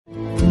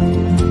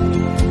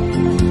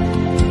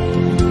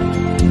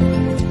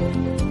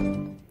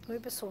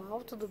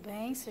pessoal, tudo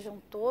bem? Sejam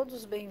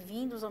todos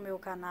bem-vindos ao meu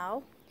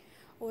canal.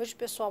 Hoje,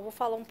 pessoal, vou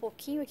falar um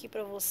pouquinho aqui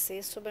para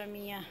vocês sobre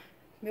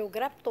meu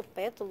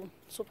Graptopetalum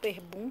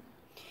superbum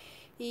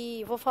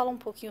e vou falar um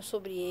pouquinho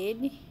sobre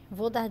ele,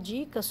 vou dar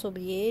dicas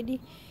sobre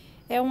ele.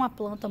 É uma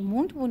planta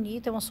muito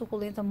bonita, é uma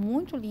suculenta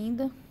muito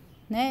linda,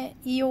 né?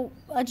 E eu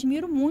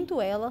admiro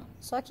muito ela,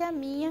 só que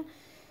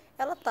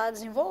ela tá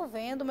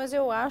desenvolvendo, mas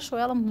eu acho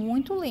ela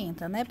muito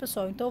lenta, né,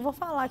 pessoal? Então eu vou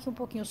falar aqui um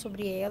pouquinho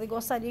sobre ela e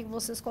gostaria que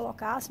vocês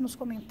colocassem nos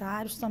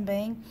comentários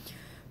também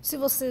se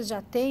vocês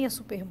já têm a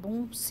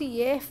superbum, se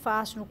é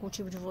fácil no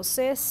cultivo de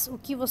vocês, o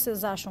que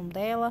vocês acham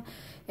dela.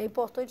 É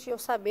importante eu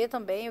saber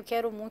também, eu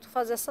quero muito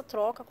fazer essa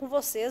troca com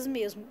vocês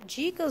mesmo,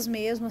 dicas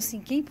mesmo, assim,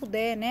 quem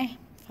puder, né,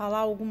 falar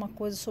alguma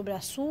coisa sobre a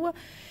sua,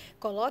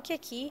 coloque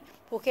aqui,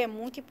 porque é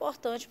muito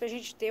importante para a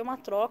gente ter uma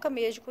troca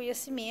mesmo de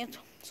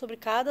conhecimento sobre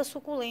cada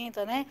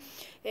suculenta, né?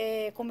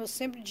 Como eu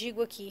sempre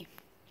digo aqui,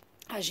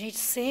 a gente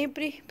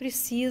sempre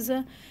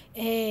precisa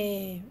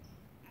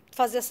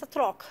fazer essa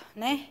troca,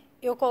 né?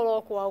 Eu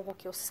coloco algo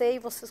que eu sei,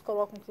 vocês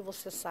colocam o que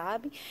vocês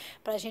sabem,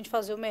 para a gente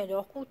fazer o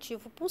melhor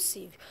cultivo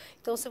possível.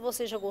 Então, se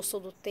você já gostou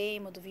do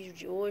tema, do vídeo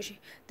de hoje,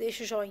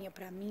 deixa o joinha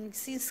para mim,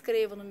 se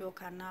inscreva no meu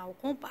canal,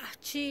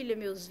 compartilha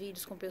meus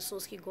vídeos com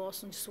pessoas que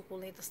gostam de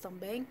suculentas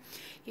também.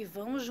 E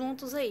vamos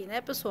juntos aí, né,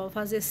 pessoal?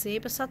 Fazer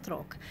sempre essa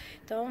troca.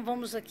 Então,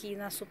 vamos aqui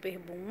na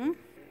superbum.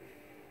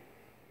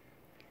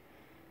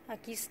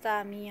 Aqui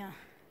está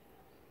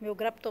meu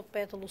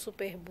Graptopetalum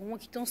superbum.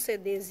 Aqui tem um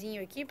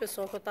CDzinho aqui,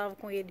 pessoal, que eu tava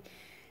com ele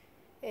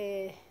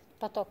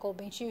para tocar o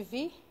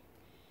bem-te-vi.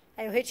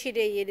 Aí eu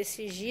retirei ele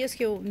esses dias,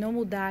 que eu não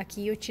mudar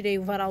aqui, eu tirei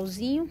o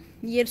varalzinho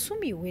e ele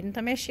sumiu. Ele não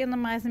tá mexendo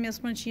mais nas minhas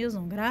plantinhas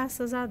não,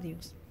 graças a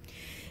Deus.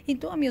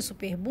 Então a minha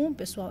superbum,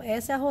 pessoal,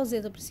 essa é a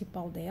roseta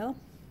principal dela.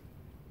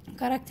 A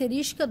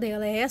característica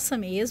dela é essa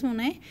mesmo,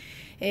 né?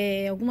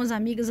 Algumas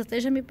amigas até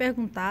já me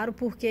perguntaram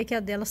por que a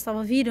dela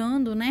estava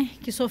virando, né?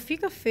 Que só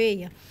fica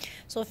feia,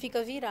 só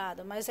fica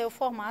virada, mas é o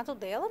formato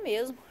dela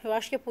mesmo. Eu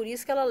acho que é por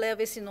isso que ela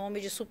leva esse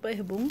nome de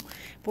superbum,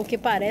 porque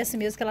parece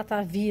mesmo que ela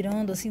tá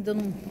virando, assim,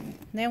 dando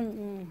né,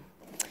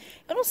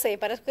 eu não sei,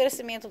 parece que o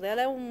crescimento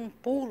dela é um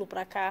pulo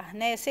para cá,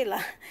 né? Sei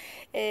lá,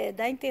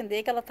 dá a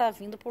entender que ela tá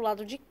vindo pro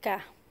lado de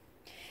cá.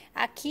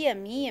 Aqui a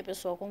minha,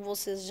 pessoal, como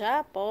vocês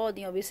já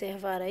podem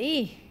observar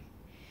aí,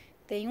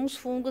 tem uns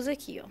fungos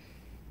aqui, ó.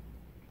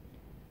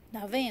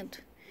 Tá vendo?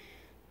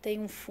 Tem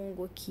um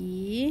fungo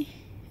aqui,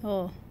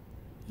 ó.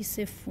 Isso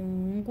é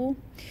fungo.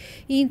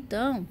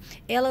 Então,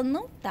 ela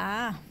não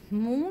tá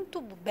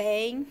muito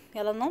bem,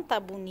 ela não tá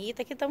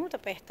bonita. Aqui tá muito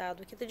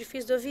apertado, aqui tá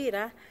difícil de eu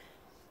virar.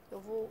 Eu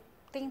vou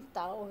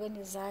tentar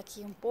organizar aqui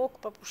um pouco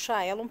para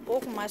puxar ela um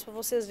pouco mais para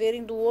vocês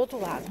verem do outro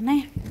lado,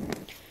 né?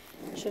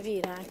 Deixa eu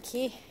virar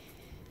aqui.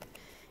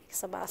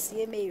 Essa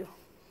bacia é meio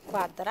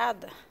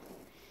quadrada.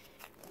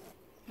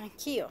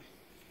 Aqui, ó.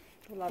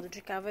 Do lado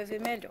de cá vai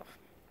ver melhor.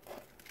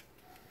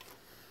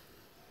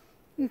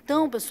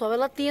 Então, pessoal,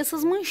 ela tem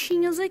essas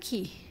manchinhas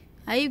aqui.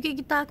 Aí, o que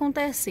que tá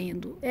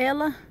acontecendo?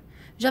 Ela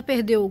já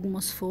perdeu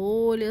algumas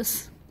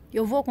folhas.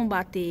 Eu vou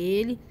combater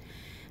ele.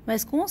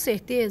 Mas, com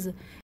certeza,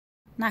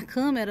 na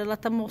câmera, ela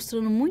tá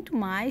mostrando muito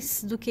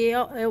mais do que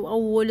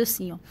ao olho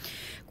assim, ó.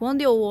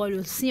 Quando eu olho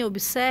assim, eu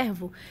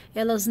observo,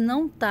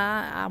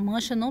 a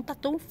mancha não tá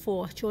tão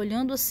forte.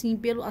 Olhando assim,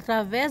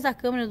 através da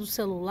câmera do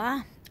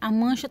celular, a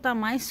mancha tá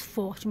mais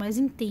forte, mais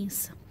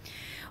intensa.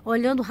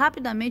 Olhando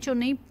rapidamente, eu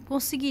nem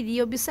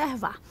conseguiria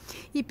observar.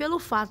 E pelo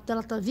fato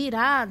dela estar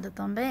virada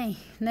também,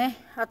 né,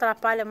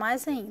 atrapalha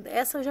mais ainda.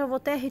 Essa eu já vou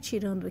até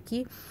retirando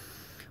aqui.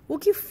 O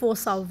que for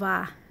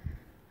salvar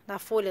da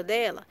folha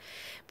dela,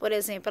 por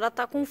exemplo, ela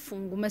tá com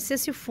fungo, mas se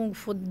esse fungo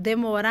for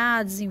demorar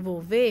a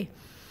desenvolver,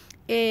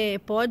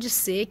 pode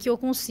ser que eu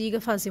consiga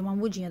fazer uma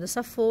mudinha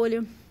dessa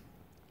folha.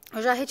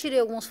 Eu já retirei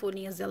algumas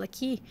folhinhas dela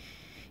aqui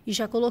e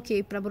já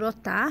coloquei para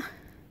brotar,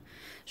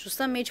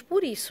 justamente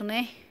por isso,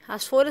 né?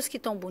 As folhas que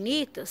estão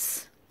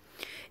bonitas,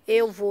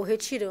 eu vou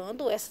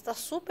retirando. Essa tá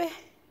super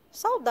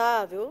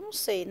saudável, eu não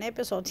sei, né,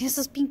 pessoal? Tem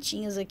essas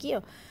pintinhas aqui,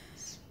 ó.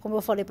 Como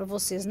eu falei para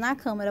vocês, na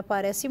câmera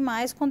parece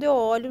mais, quando eu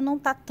olho não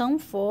tá tão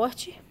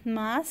forte,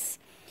 mas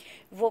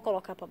vou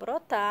colocar para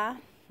brotar,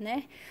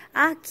 né?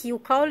 Aqui o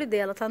caule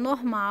dela tá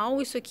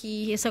normal, isso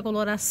aqui, essa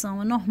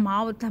coloração é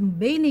normal, tá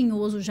bem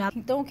lenhoso já.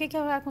 Então o que que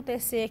vai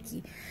acontecer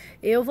aqui?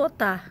 Eu vou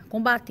estar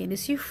combatendo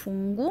esse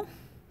fungo.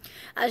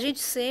 A gente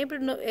sempre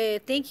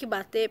tem que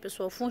bater,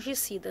 pessoal,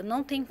 fungicida,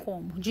 não tem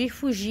como, de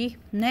fugir,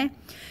 né,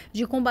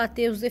 de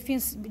combater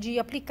de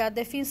aplicar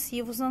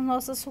defensivos nas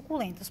nossas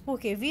suculentas,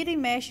 porque vira e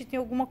mexe tem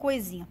alguma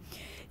coisinha.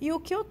 E o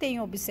que eu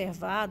tenho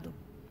observado,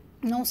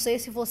 não sei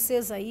se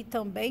vocês aí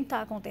também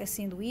tá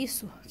acontecendo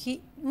isso,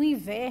 que no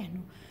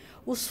inverno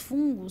os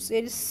fungos,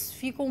 eles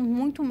ficam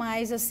muito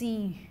mais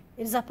assim,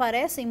 eles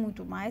aparecem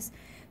muito mais,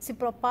 se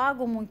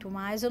propagam muito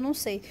mais, eu não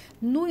sei.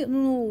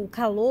 No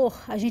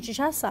calor, a gente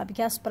já sabe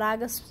que as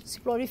pragas se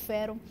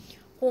proliferam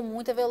com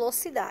muita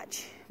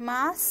velocidade.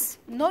 Mas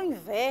no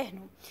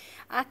inverno,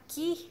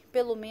 aqui,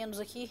 pelo menos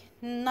aqui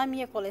na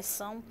minha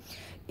coleção,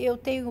 eu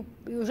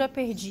já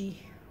perdi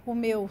o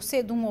meu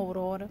sedum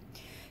aurora,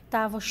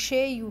 tava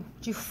cheio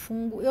de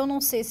fungo. Eu não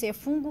sei se é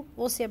fungo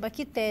ou se é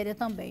bactéria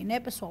também, né,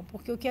 pessoal?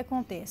 Porque o que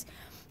acontece?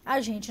 A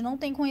gente não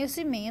tem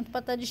conhecimento para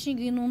estar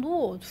distinguindo um do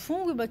outro.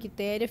 Fungo e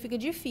bactéria fica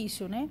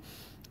difícil, né?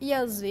 E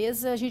às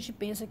vezes a gente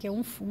pensa que é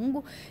um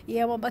fungo e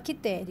é uma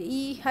bactéria.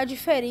 E a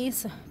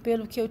diferença,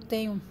 pelo que eu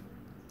tenho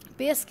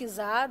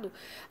pesquisado,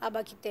 a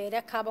bactéria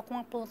acaba com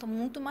a planta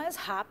muito mais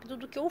rápido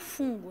do que o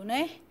fungo,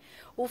 né?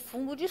 O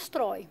fungo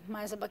destrói,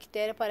 mas a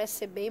bactéria parece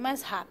ser bem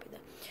mais rápida.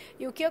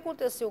 E o que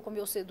aconteceu com o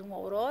meu sedum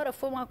aurora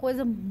foi uma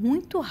coisa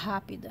muito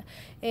rápida.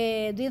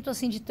 Dentro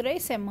assim de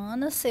 3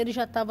 semanas, ele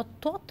já estava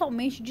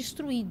totalmente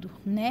destruído,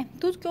 né?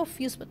 Tudo que eu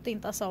fiz para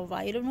tentar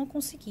salvar ele, eu não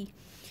consegui.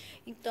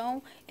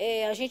 Então,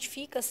 a gente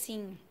fica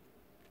assim,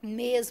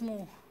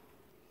 mesmo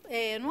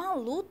numa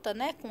luta,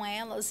 né, com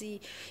elas e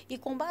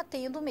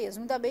combatendo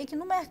mesmo. Ainda bem que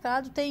no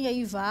mercado tem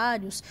aí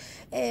vários.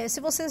 Se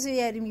vocês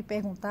vierem me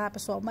perguntar,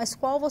 pessoal, mas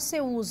qual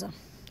você usa?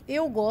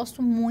 Eu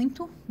gosto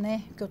muito,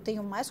 né, que eu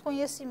tenho mais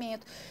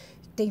conhecimento.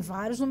 Tem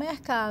vários no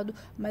mercado,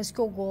 mas que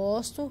eu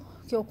gosto,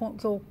 que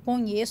eu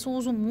conheço,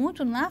 uso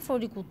muito na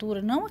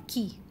floricultura, não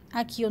aqui.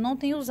 Aqui eu não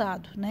tenho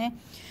usado, né?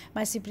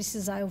 Mas se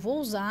precisar eu vou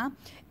usar.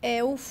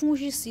 É o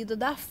fungicida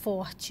da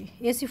Forte.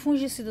 Esse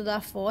fungicida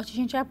da Forte, a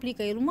gente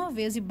aplica ele uma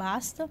vez e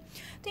basta.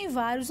 Tem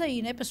vários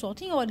aí, né, pessoal?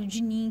 Tem óleo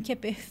de nim, que é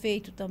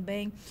perfeito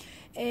também,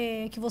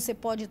 que você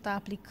pode estar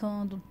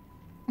aplicando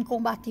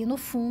combatendo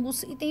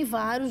fungos, e tem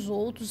vários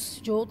outros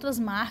de outras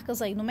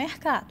marcas aí no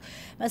mercado.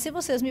 Mas se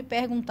vocês me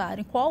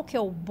perguntarem qual que é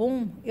o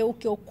bom, o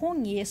que eu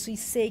conheço e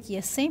sei que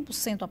é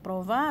 100%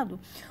 aprovado,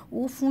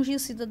 o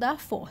fungicida da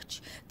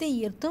Forte.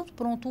 Tem ele tanto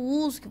pronto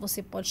uso, que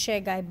você pode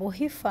chegar e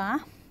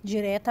borrifar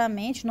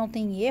diretamente, não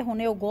tem erro,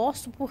 né? Eu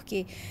gosto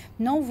porque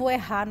não vou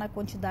errar na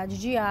quantidade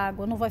de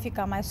água, não vai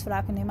ficar mais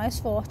fraco nem mais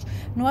forte.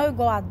 Não é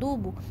igual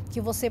adubo,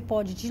 que você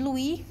pode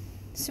diluir.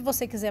 Se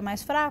você quiser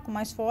mais fraco,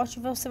 mais forte,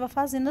 você vai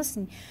fazendo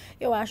assim.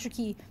 Eu acho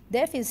que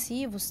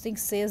defensivos tem que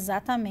ser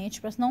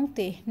exatamente para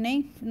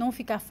não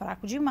ficar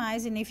fraco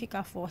demais e nem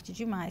ficar forte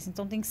demais.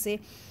 Então tem que ser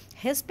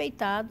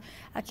respeitado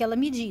aquela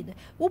medida.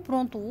 O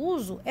pronto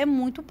uso é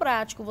muito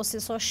prático, você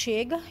só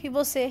chega e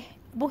você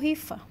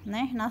borrifa,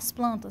 né, nas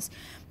plantas.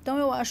 Então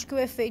eu acho que o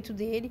efeito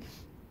dele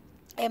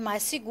é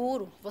mais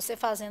seguro você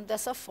fazendo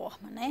dessa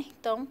forma, né?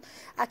 Então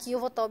aqui eu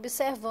vou estar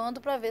observando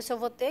para ver se eu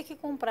vou ter que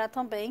comprar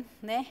também,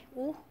 né,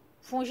 o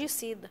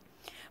fungicida,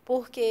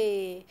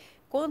 porque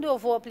quando eu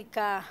vou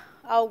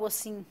aplicar algo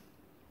assim,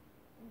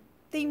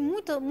 tem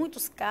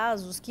muitos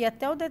casos que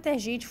até o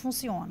detergente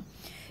funciona.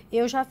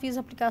 Eu já fiz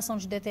aplicação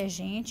de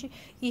detergente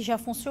e já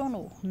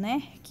funcionou,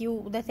 né? Que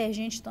o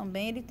detergente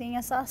também ele tem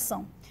essa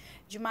ação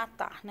de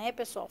matar, né,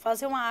 pessoal?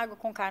 Fazer uma água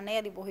com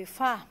canela e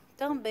borrifar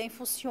também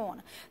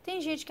funciona.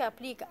 Tem gente que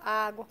aplica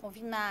água com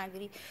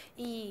vinagre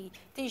e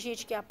tem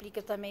gente que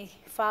aplica também,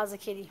 faz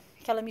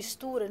aquela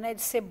mistura, né,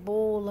 de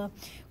cebola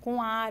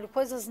com alho,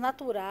 coisas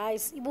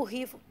naturais, e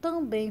borrifa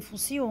também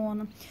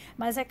funciona.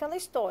 Mas é aquela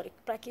história,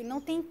 para quem não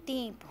tem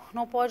tempo,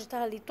 não pode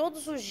estar ali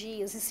todos os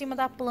dias em cima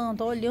da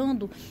planta,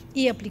 olhando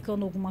e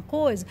aplicando alguma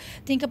coisa,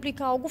 tem que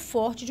aplicar algo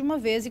forte de uma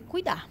vez e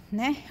cuidar,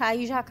 né?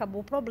 Aí já acabou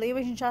o problema,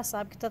 a gente já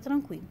sabe que está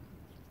tranquilo.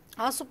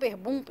 A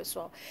superbum,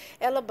 pessoal,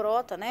 ela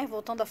brota, né?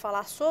 Voltando a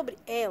falar sobre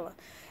ela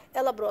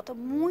brota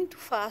muito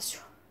fácil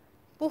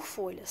por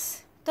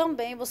folhas.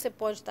 Também você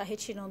pode estar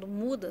retirando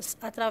mudas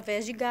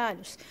através de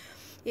galhos.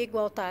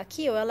 Igual tá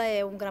aqui, ó, ela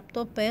é um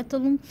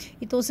Graptopetalum.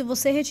 Então, se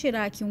você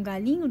retirar aqui um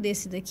galinho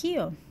desse daqui,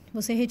 ó,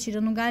 você retira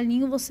no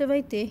galinho, você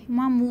vai ter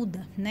uma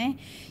muda, né?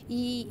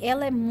 E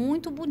ela é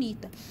muito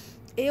bonita.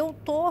 Eu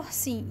tô,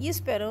 assim,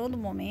 esperando o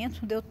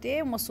momento de eu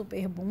ter uma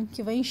superbum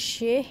que vai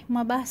encher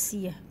uma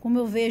bacia. Como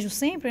eu vejo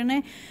sempre,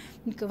 né?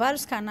 Em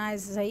vários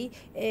canais aí,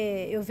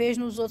 eu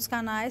vejo nos outros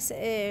canais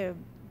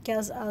que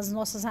as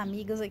nossas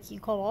amigas aqui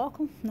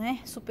colocam, né?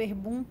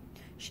 Superbum,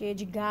 cheia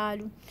de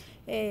galho,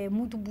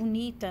 muito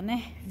bonita,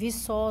 né?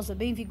 Viçosa,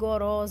 bem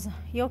vigorosa.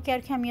 E eu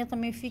quero que a minha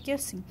também fique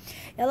assim.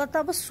 Ela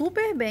tava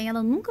super bem,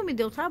 ela nunca me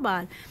deu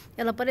trabalho.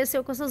 Ela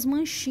apareceu com essas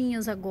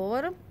manchinhas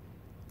agora.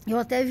 Eu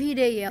até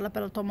virei ela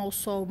para ela tomar o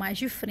sol mais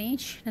de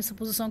frente. Nessa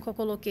posição que eu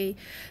coloquei,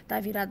 tá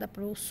virada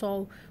para o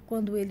sol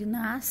quando ele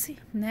nasce,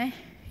 né?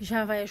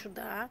 Já vai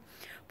ajudar,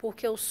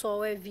 porque o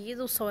sol é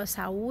vida, o sol é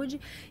saúde,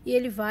 e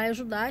ele vai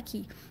ajudar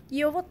aqui. E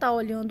eu vou estar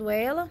olhando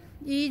ela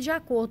e, de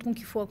acordo com o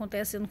que for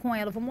acontecendo com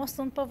ela, eu vou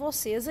mostrando para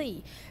vocês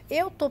aí.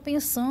 Eu tô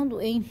pensando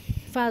em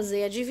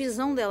fazer a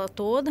divisão dela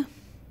toda,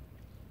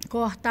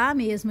 cortar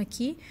mesmo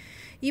aqui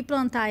e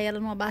plantar ela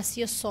numa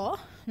bacia só,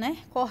 né?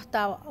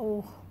 Cortar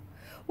o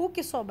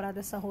que sobrar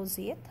dessa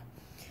roseta,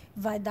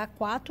 vai dar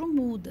 4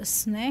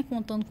 mudas, né?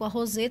 Contando com a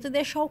roseta, e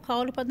deixar o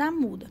caule para dar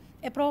muda.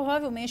 É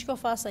provavelmente que eu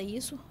faça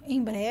isso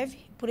em breve,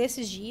 por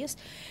esses dias,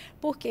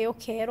 porque eu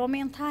quero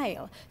aumentar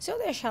ela. Se eu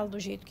deixar ela do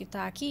jeito que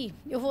tá aqui,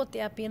 eu vou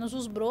ter apenas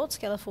os brotos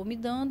que ela for me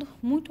dando,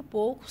 muito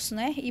poucos,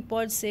 né? E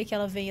pode ser que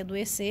ela venha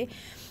adoecer,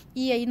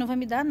 e aí não vai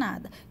me dar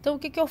nada. Então, o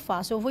que eu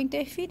faço? Eu vou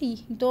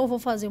interferir. Então, eu vou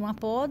fazer uma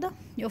poda,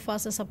 eu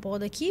faço essa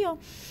poda aqui, ó,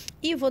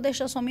 e vou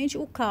deixar somente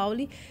o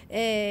caule.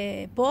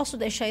 Posso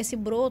deixar esse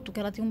broto, que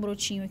ela tem um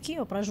brotinho aqui,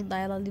 ó, para ajudar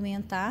ela a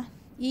alimentar,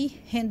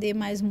 e render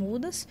mais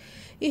mudas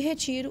e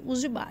retiro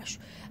os de baixo.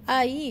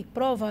 Aí,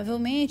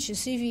 provavelmente,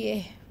 se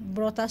vier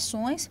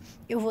brotações,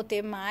 eu vou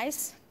ter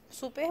mais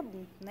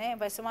superbum, né?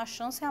 Vai ser uma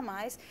chance a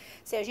mais.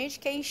 Se a gente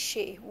quer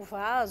encher o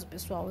vaso,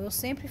 pessoal, eu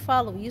sempre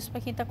falo isso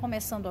para quem está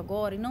começando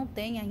agora e não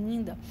tem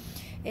ainda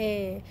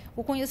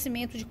o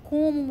conhecimento de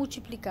como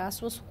multiplicar a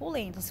sua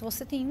suculenta. Se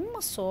você tem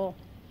uma só,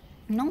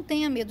 não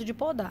tenha medo de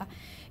podar.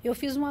 Eu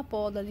fiz uma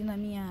poda ali na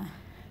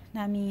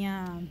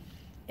minha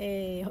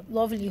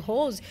Lovely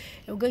Rose,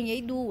 eu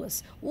ganhei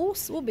 2.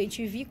 O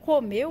BTV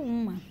comeu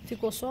uma,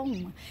 ficou só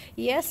uma.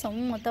 E essa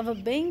uma estava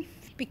bem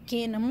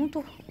pequena,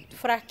 muito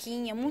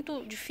fraquinha,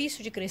 muito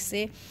difícil de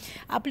crescer.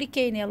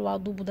 Apliquei nela o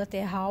adubo da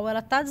Terral, ela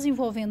está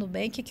desenvolvendo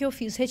bem. O que eu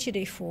fiz?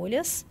 Retirei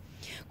folhas,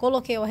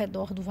 coloquei ao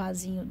redor do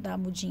vasinho da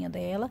mudinha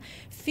dela,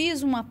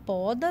 fiz uma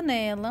poda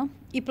nela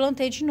e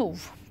plantei de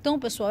novo. Então,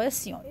 pessoal, é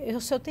assim, ó,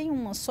 se eu tenho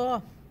uma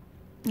só,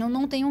 eu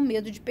não tenho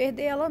medo de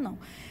perder ela, não.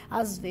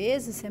 Às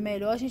vezes, é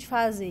melhor a gente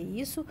fazer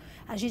isso.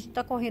 A gente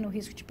está correndo o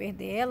risco de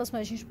perder elas,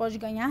 mas a gente pode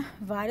ganhar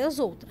várias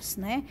outras,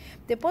 né?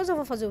 Depois eu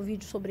vou fazer o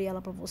vídeo sobre ela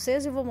para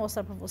vocês e vou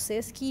mostrar para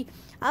vocês que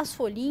as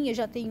folhinhas,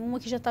 já tem uma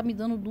que já está me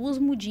dando 2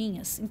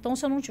 mudinhas. Então,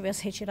 se eu não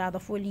tivesse retirado a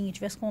folhinha,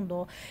 tivesse com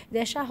dó,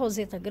 deixar a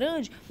roseta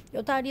grande, eu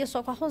estaria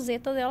só com a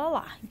roseta dela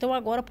lá. Então,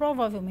 agora,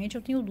 provavelmente,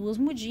 eu tenho 2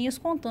 mudinhas,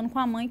 contando com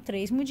a mãe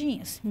 3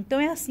 mudinhas. Então,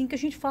 é assim que a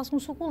gente faz com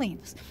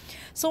suculentas.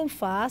 São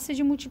fáceis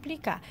de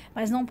multiplicar,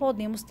 mas não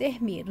podemos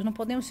ter medo, não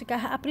podemos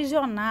ficar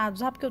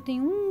aprisionados, porque eu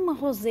tenho uma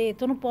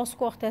roseta, eu não posso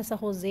cortar essa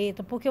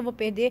roseta, porque eu vou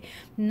perder.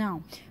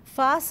 Não,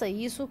 faça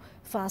isso,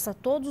 faça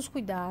todos os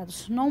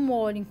cuidados, não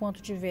molhe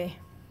enquanto tiver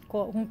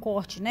um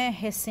corte, né,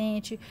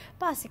 recente,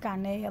 passe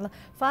canela,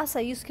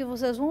 faça isso que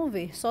vocês vão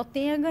ver, só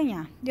tem a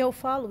ganhar. Eu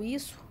falo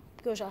isso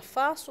porque eu já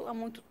faço há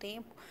muito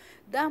tempo,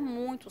 dá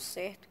muito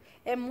certo.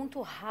 É muito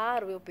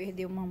raro eu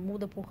perder uma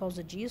muda por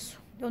causa disso.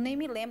 Eu nem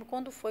me lembro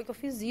quando foi que eu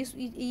fiz isso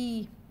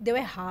e deu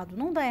errado.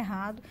 Não dá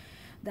errado,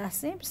 dá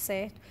sempre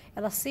certo.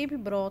 Elas sempre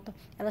brotam,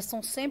 elas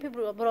estão sempre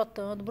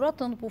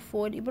brotando por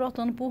folha e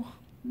brotando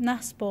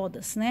nas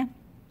podas, né?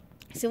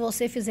 Se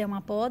você fizer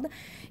uma poda,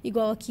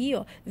 igual aqui,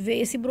 ó, vê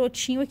esse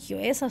brotinho aqui, ó,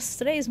 essas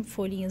 3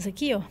 folhinhas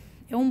aqui, ó,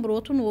 é um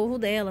broto novo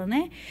dela,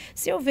 né?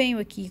 Se eu venho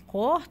aqui e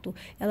corto,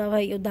 ela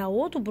vai dar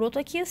outro broto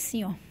aqui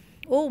assim, ó,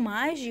 ou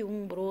mais de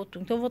um broto.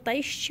 Então, eu vou estar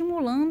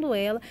estimulando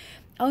ela,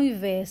 ao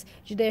invés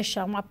de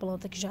deixar uma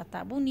planta que já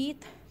está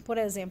bonita. Por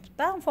exemplo,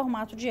 tá um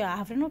formato de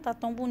árvore, não tá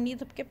tão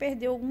bonita porque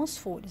perdeu algumas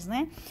folhas,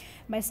 né?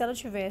 Mas se ela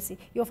tivesse,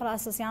 e eu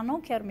falasse assim,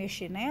 não quero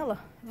mexer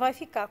nela, vai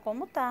ficar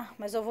como tá.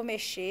 Mas eu vou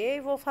mexer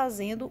e vou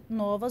fazendo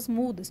novas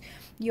mudas.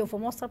 E eu vou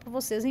mostrar para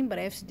vocês em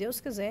breve, se Deus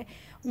quiser,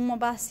 uma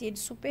bacia de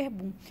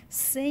superbum.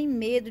 Sem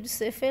medo de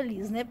ser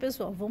feliz, né,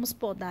 pessoal? Vamos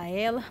podar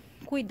ela,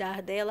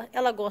 cuidar dela.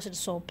 Ela gosta de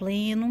sol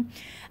pleno.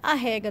 A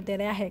rega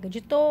dela é a rega de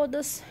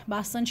todas,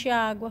 bastante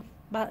água.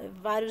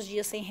 Vários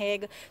dias sem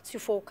rega, se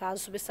for o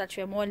caso, o substrato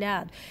estiver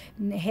molhado,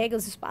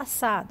 regas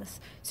espaçadas.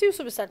 Se o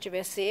substrato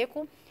estiver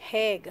seco,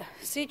 rega.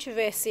 Se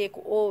tiver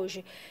seco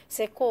hoje,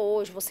 secou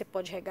hoje, você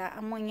pode regar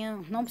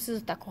amanhã, não precisa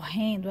estar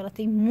correndo, ela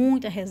tem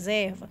muita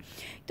reserva.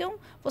 Então,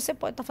 você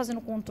pode estar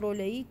fazendo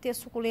controle aí, ter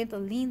suculenta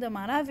linda,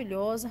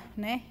 maravilhosa,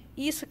 né?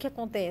 Isso que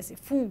acontece,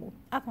 fungo,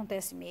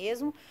 acontece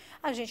mesmo,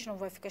 a gente não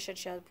vai ficar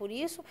chateado por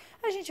isso,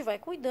 a gente vai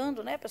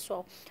cuidando, né,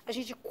 pessoal? A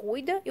gente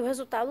cuida e o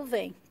resultado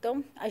vem.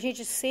 Então, a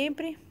gente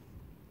sempre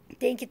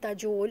tem que estar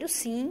de olho,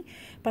 sim,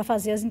 para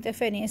fazer as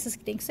interferências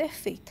que tem que ser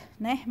feita,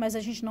 né? Mas a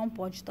gente não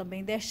pode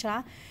também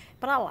deixar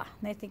para lá,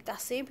 né? Tem que estar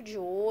sempre de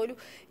olho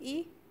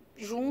e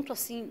junto,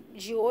 assim,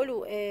 de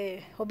olho,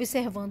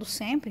 observando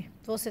sempre,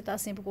 você está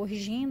sempre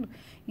corrigindo,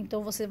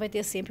 então você vai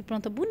ter sempre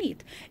planta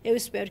bonita. Eu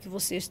espero que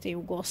vocês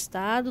tenham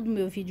gostado do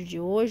meu vídeo de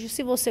hoje.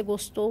 Se você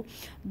gostou,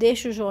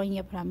 deixa o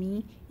joinha para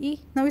mim e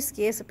não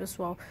esqueça,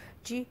 pessoal,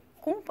 de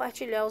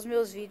compartilhar os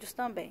meus vídeos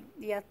também.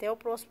 E até o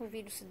próximo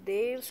vídeo, se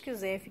Deus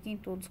quiser. Fiquem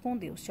todos com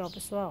Deus. Tchau,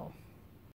 pessoal.